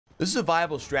This is a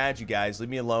viable strategy, guys. Leave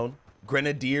me alone.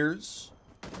 Grenadiers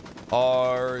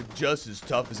are just as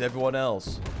tough as everyone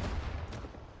else.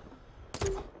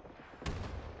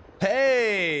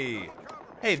 Hey!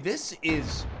 Hey, this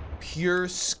is pure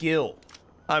skill.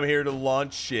 I'm here to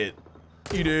launch shit.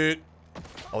 Eat it.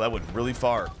 Oh, that went really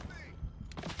far.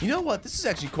 You know what? This is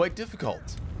actually quite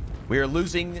difficult. We are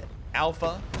losing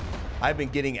Alpha. I've been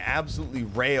getting absolutely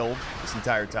railed this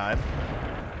entire time.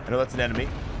 I know that's an enemy.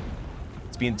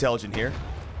 Let's be intelligent here.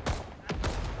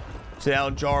 Sit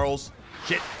down, Charles.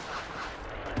 Shit.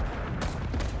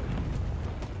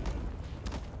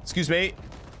 Excuse me.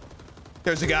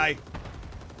 There's a guy.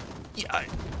 Yeah,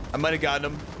 I might have gotten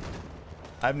him.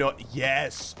 I have no...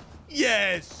 Yes.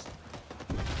 Yes.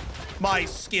 My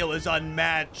skill is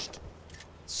unmatched.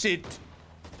 Sit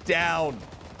down.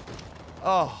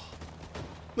 Oh.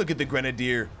 Look at the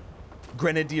Grenadier.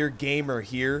 Grenadier gamer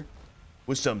here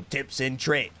with some tips and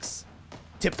tricks.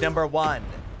 Tip number 1.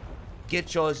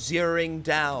 Get your zeroing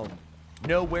down.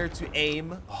 Know where to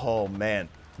aim. Oh, man.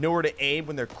 Know where to aim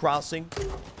when they're crossing.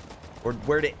 Or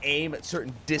where to aim at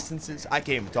certain distances. I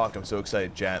can't even talk. I'm so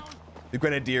excited, chat. The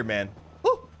Grenadier, man.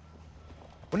 Woo!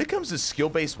 When it comes to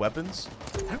skill-based weapons,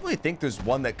 I don't really think there's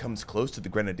one that comes close to the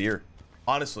Grenadier.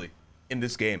 Honestly, in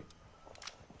this game.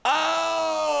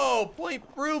 Oh! Point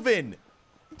proven!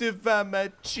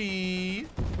 Divamachi.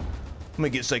 I'm gonna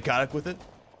get psychotic with it.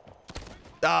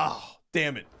 Oh,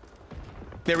 damn it.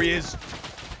 There he is.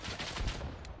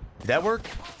 Did that work?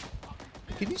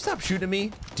 Can you stop shooting me,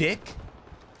 dick?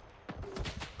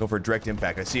 Go for a direct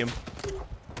impact. I see him.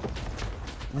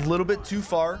 A little bit too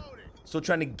far. Still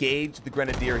trying to gauge the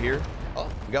Grenadier here. Oh,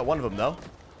 we got one of them, though.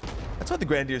 That's why the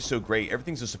Grenadier is so great.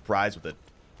 Everything's a surprise with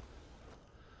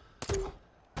it.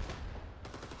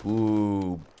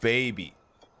 Ooh, baby.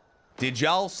 Did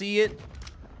y'all see it?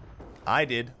 I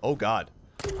did. Oh, God.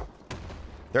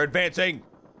 They're advancing.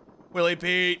 Willie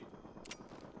Pete.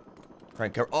 Try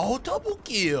and cover. Oh, double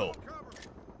kill.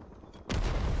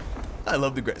 I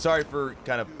love the... Sorry for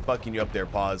kind of fucking you up there,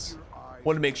 Pause.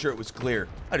 Wanted to make sure it was clear.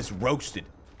 I just roasted.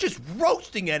 Just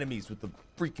roasting enemies with the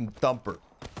freaking thumper.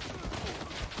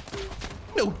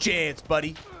 No chance,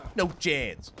 buddy. No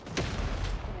chance.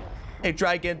 Hey,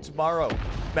 try again tomorrow,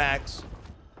 Max.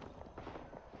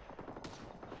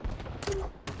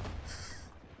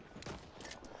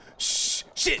 Shh,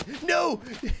 shit, no,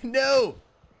 no.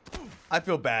 I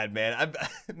feel bad, man.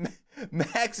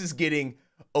 Max is getting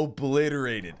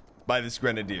obliterated by this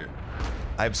Grenadier.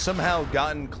 I've somehow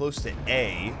gotten close to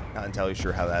A. Not entirely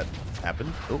sure how that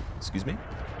happened. Oh, excuse me.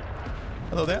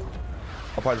 Hello there.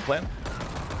 All part of the plan.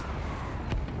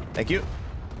 Thank you.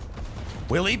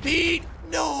 Willie Pete!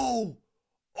 No!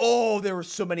 Oh, there were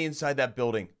so many inside that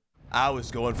building. I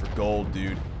was going for gold,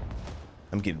 dude.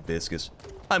 I'm getting viscous.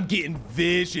 I'm getting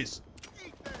vicious.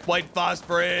 White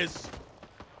phosphorus.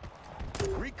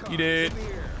 You did.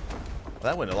 Well,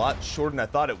 that went a lot shorter than I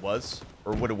thought it was.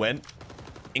 Or would have went.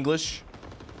 English.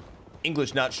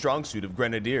 English not strong suit of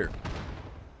Grenadier.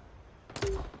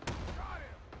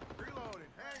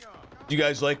 Do you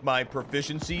guys like my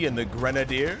proficiency in the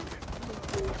Grenadier?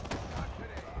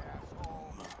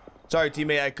 Sorry,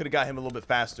 teammate. I could have got him a little bit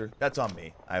faster. That's on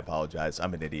me. I apologize.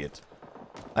 I'm an idiot.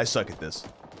 I suck at this.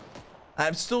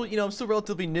 I'm still, you know, I'm still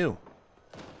relatively new.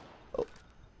 Oh.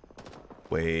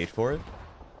 Wait for it.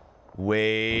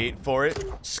 Wait for it.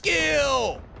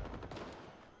 Skill!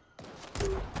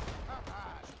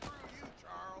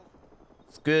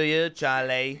 Screw you,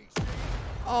 Charlie.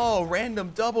 Oh,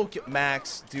 random double kill.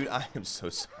 Max, dude, I am so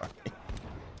sorry.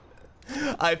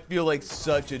 I feel like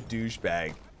such a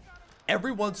douchebag.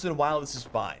 Every once in a while, this is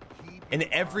fine. In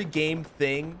every game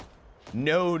thing,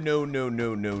 no, no, no,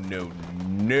 no, no, no,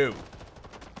 no.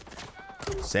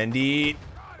 Send it.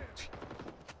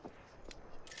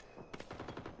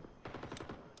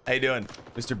 How you doing,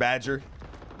 Mr. Badger?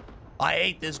 I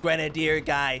hate this Grenadier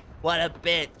guy. What a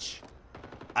bitch.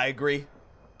 I agree.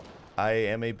 I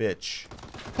am a bitch.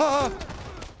 Ah!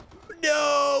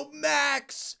 No,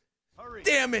 Max! Hurry.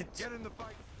 Damn it! Get in the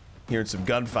fight. Hearing some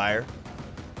gunfire.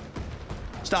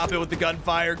 Stop it with the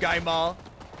gunfire, Guy Ma.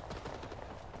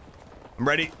 I'm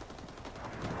ready.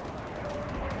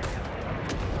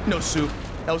 No soup.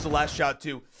 That was the last shot,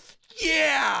 too.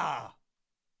 Yeah!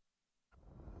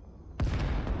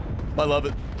 I love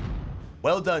it.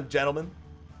 Well done, gentlemen.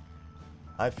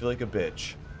 I feel like a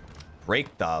bitch.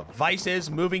 Break the vices,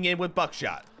 moving in with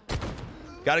buckshot.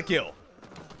 Got a kill.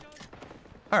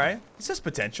 All right, this has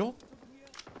potential.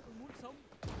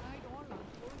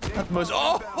 Not the most.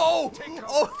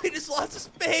 Oh, he just lost his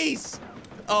face.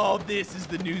 Oh, this is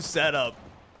the new setup.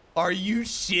 Are you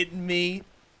shitting me?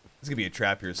 There's gonna be a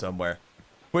trap here somewhere.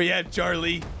 Where you at,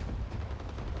 Charlie?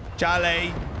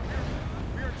 Charlie.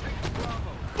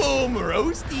 Boom,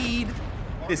 roasted.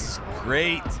 This is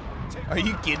great. Are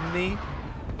you kidding me?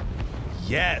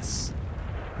 Yes.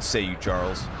 What say you,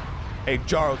 Charles? Hey,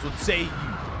 Charles, what say you?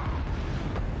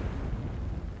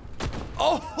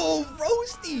 Oh,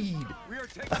 roasted.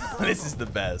 This is the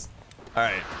best. All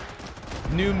right.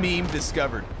 New meme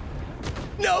discovered.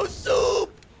 No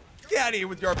soup. Get out of here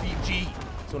with your RPG.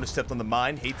 Someone has stepped on the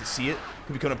mine. Hate to see it.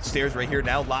 Could be coming up the stairs right here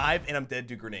now, live, and I'm dead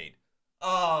to a grenade.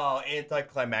 Oh,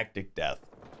 anticlimactic death.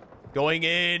 Going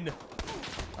in.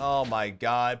 Oh my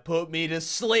God, put me to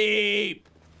sleep.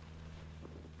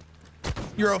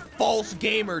 You're a false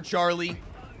gamer, Charlie.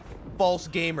 False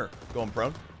gamer. Going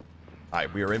prone. All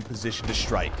right, we are in position to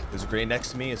strike. There's a grenade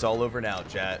next to me. It's all over now,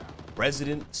 chat.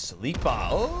 Resident Sleeper.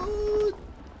 Oh.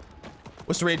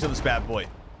 What's the range of this bad boy?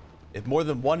 If more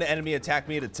than one enemy attack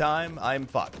me at a time, I'm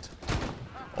fucked.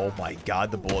 Oh my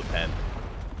God, the bullet pen.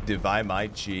 Divide my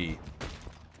chi.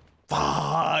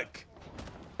 Fuck.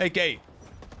 Hey, Kate.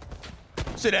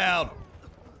 Sit down.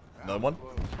 Another one.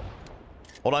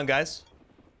 Hold on, guys.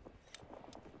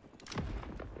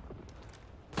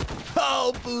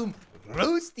 Oh, boom.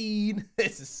 Roasting.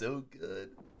 This is so good.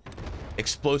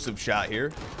 Explosive shot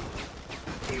here.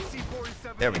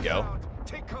 There we go.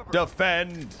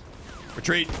 Defend.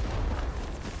 Retreat.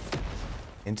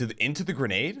 Into the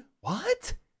grenade?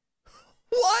 What?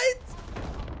 What?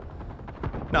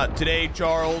 Not today,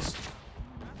 Charles.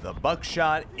 The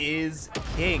buckshot is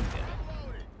king.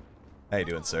 How you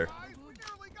doing, sir? All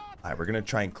right, we're gonna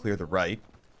try and clear the right.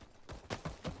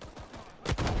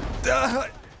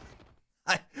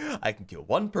 I can kill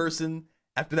one person.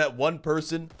 After that one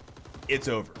person, it's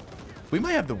over. We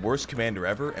might have the worst commander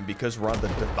ever, and because we're on the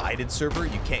divided server,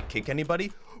 you can't kick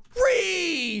anybody.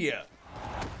 Free!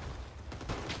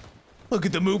 Look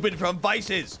at the movement from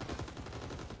Vices.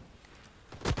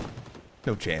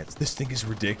 No chance. This thing is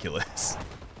ridiculous.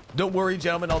 Don't worry,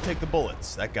 gentlemen. I'll take the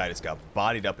bullets. That guy just got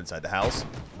bodied up inside the house.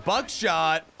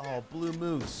 Buckshot. Oh, blue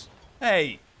moose.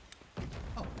 Hey.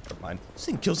 Oh, never mind. This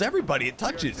thing kills everybody it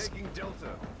touches. I'm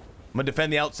gonna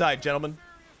defend the outside, gentlemen.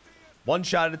 One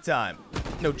shot at a time.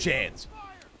 No chance.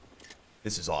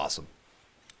 This is awesome.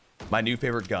 My new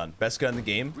favorite gun. Best gun in the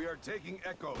game. We are taking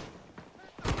Echo.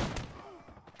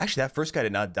 Actually, that first guy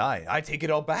did not die. I take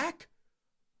it all back.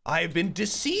 I have been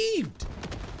deceived.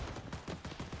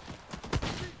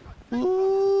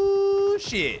 Ooh,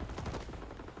 shit.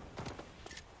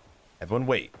 Everyone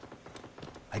wait.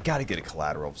 I gotta get a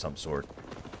collateral of some sort.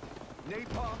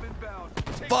 Napalm inbound.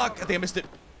 Fuck, I think I missed it.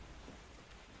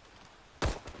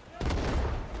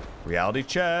 Reality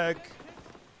check.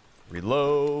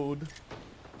 Reload.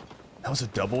 That was a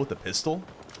double with the pistol.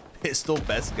 Pistol,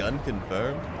 best gun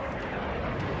confirmed.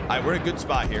 All right, we're in a good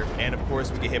spot here. And of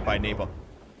course, we get hit by napalm.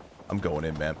 I'm going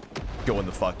in, man. Going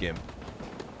the fuck in.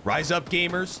 Rise up,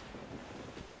 gamers.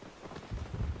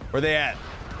 Where they at?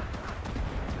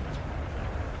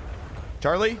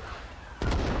 Charlie?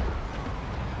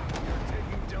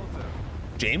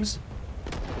 James?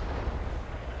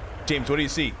 James, what do you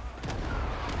see?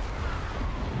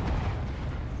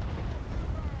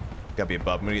 Gotta be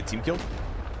above. I'm gonna get team killed.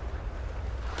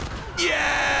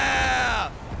 Yeah!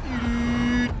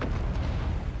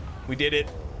 We did it.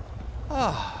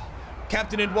 Ah.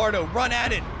 Captain Eduardo, run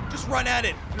at it. Just run at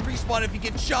it. And respawn if you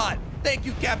get shot. Thank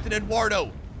you, Captain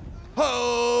Eduardo.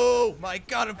 Oh my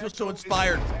God, I feel so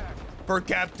inspired for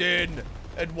Captain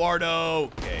Eduardo.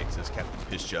 Okay, it says Captain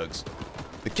Piss Jugs.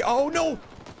 Oh no,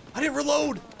 I didn't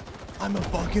reload. I'm a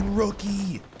fucking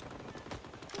rookie.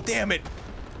 Damn it.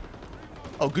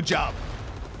 Oh, good job.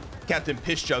 Captain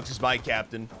Piss Jugs is my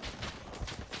captain.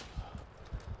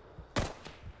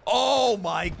 Oh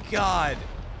my God.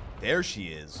 There she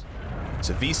is. It's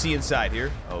a VC inside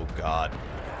here. Oh God.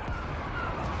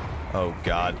 Oh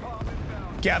God.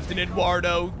 Captain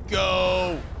Eduardo,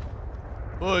 go.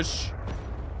 Push.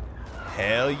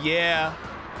 Hell yeah.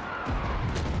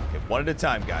 Okay, one at a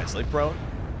time, guys. Lay prone.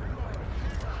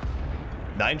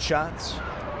 9 shots,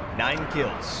 9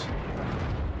 kills.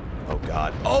 Oh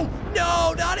God. Oh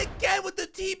no, not again with the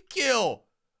team kill.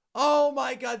 Oh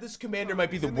my God, this commander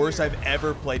might be the worst I've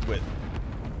ever played with.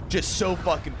 Just so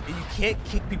fucking, you can't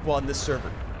kick people on this server.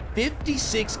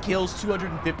 56 kills,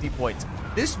 250 points.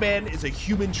 This man is a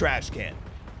human trash can.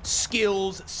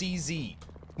 Skills CZ.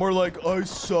 More like, I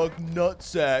suck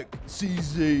nutsack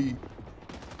CZ.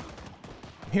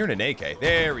 I'm hearing an AK.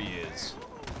 There he is.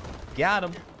 Got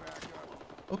him.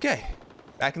 Okay.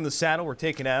 Back in the saddle, we're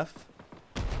taking F.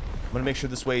 I'm gonna make sure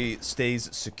this way stays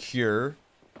secure.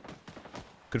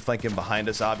 Could flank him behind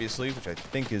us, obviously, which I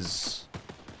think is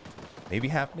maybe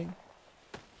happening.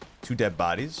 2 dead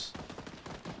bodies.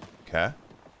 Okay.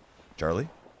 Charlie.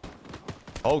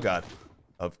 Oh, God.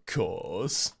 Of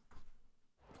course.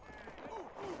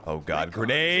 Oh, God.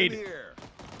 Grenade.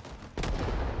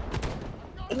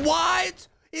 What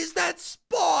is that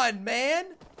spawn, man?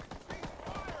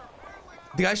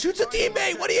 The guy shoots a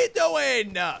teammate. What are you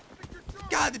doing?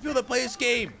 God, the people that play this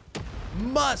game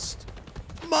must.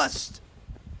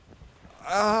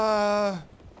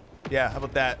 Yeah, how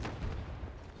about that?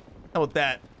 How about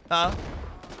that? Huh?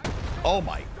 Oh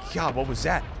my God, what was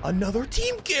that? Another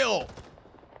team kill.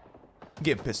 I'm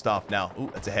getting pissed off now. Ooh,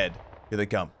 that's a head. Here they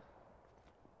come.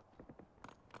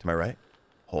 To my right.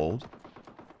 Hold.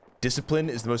 Discipline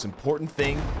is the most important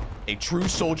thing a true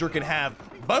soldier can have.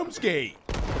 Boomski!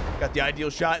 Got the ideal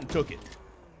shot and took it.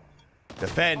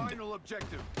 Defend. Final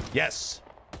objective. Yes.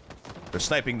 They're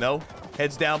sniping though.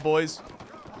 Heads down, boys.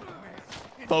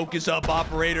 Focus up,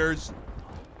 operators.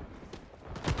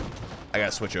 I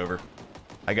gotta switch over.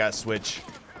 I gotta switch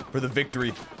for the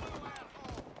victory.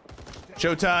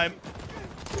 Showtime.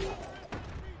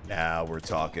 Now we're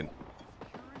talking.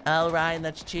 All right,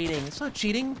 that's cheating. It's not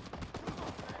cheating.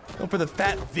 Going for the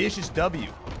fat, vicious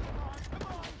W.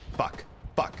 Fuck.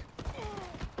 Fuck.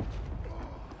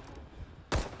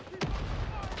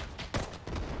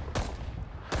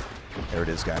 There it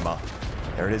is, Gaima.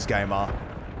 There it is, Gaima.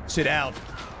 Sit down.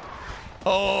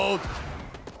 Oh.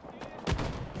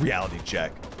 Reality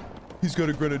check. He's got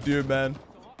a Grenadier, man.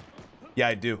 Yeah,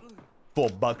 I do. Full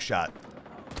buckshot.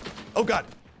 Oh, God.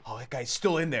 Oh, that guy's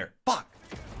still in there. Fuck.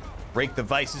 Break the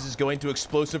vices is going to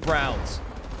explosive rounds.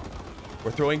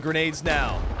 We're throwing grenades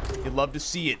now. You'd love to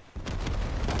see it.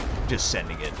 Just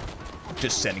sending it.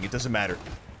 Just sending it. Doesn't matter.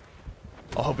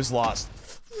 All hope is lost.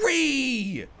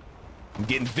 Free! I'm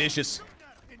getting vicious.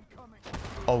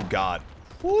 Oh, God.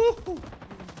 Woo!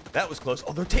 That was close.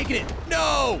 Oh, they're taking it.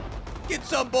 No! Get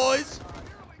some, boys.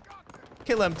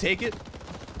 Can't let him take it.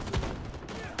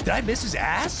 Did I miss his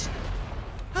ass?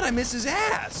 How'd I miss his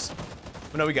ass?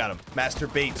 Oh, no, we got him. Master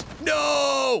Bates.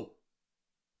 No!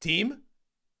 Team?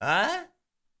 Huh?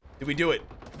 Did we do it?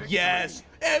 Victory. Yes!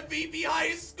 MVP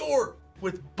highest score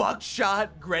with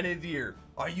buckshot Grenadier.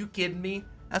 Are you kidding me?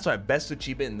 That's my best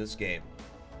achievement in this game.